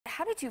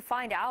how did you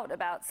find out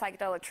about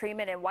psychedelic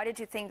treatment, and why did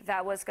you think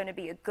that was going to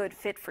be a good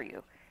fit for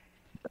you?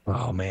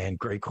 Oh man,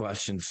 great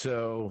question.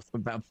 So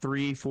about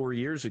 3, 4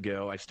 years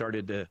ago, I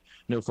started the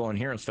No Fallen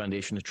Heroes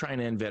Foundation to try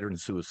and end veteran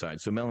suicide.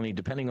 So Melanie,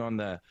 depending on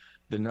the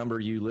number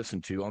you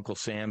listen to, Uncle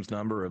Sam's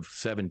number of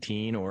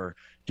 17 or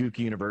Duke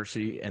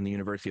University and the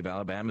University of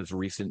Alabama's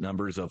recent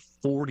numbers of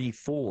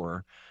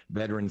 44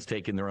 veterans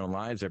taking their own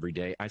lives every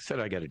day, I said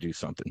I got to do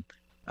something.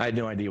 I had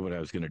no idea what I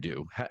was going to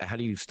do. How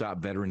do you stop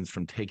veterans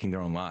from taking their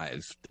own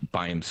lives?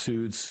 Buy them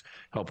suits,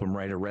 help them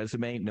write a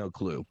resume? No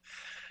clue.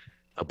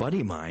 A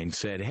buddy of mine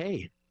said,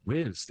 "Hey,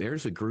 Whiz,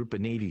 there's a group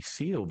of Navy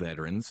SEAL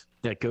veterans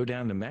that go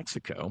down to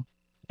Mexico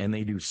and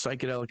they do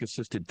psychedelic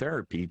assisted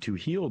therapy to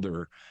heal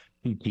their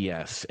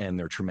PTS and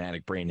their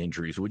traumatic brain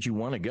injuries. Would you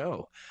want to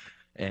go?"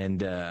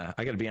 And I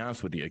got to be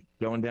honest with you,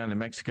 going down to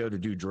Mexico to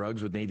do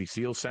drugs with Navy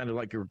SEALs sounded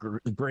like a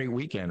great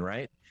weekend,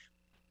 right?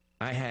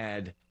 I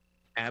had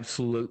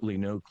absolutely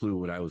no clue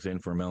what I was in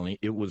for, Melanie.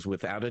 It was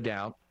without a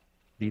doubt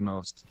the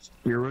most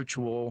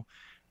spiritual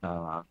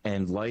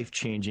and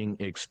life-changing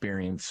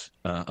experience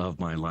of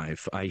my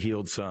life. I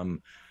healed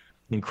some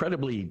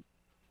incredibly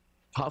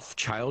tough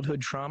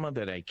childhood trauma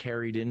that I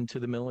carried into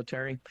the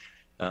military.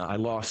 I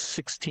lost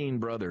 16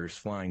 brothers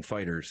flying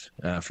fighters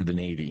for the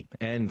Navy,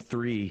 and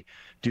 3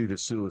 due to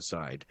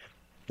suicide.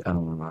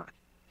 Um,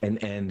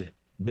 and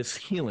this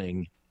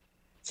healing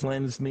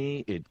cleansed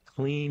me. It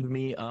cleaned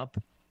me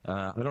up.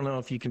 I don't know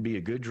if you can be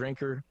a good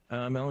drinker,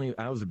 Melanie.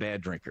 I was a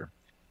bad drinker.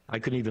 I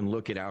couldn't even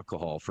look at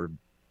alcohol for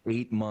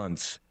 8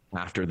 months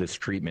after this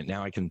treatment.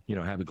 Now I can,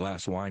 have a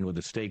glass of wine with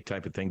a steak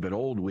type of thing, but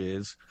old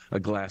Whiz, a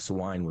glass of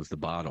wine was the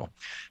bottle.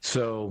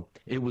 So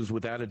it was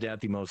without a doubt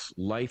the most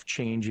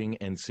life-changing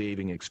and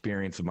saving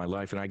experience of my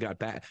life. And I got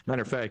back.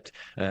 Matter of fact,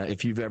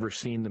 if you've ever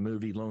seen the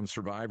movie Lone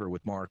Survivor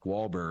with Mark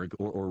Wahlberg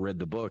or read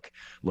the book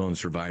Lone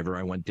Survivor,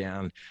 I went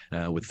down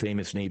with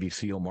famous Navy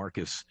SEAL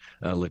Marcus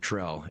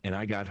Luttrell, and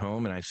I got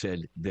home and I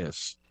said,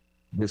 this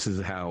is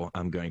how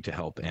I'm going to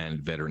help end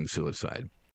veteran suicide.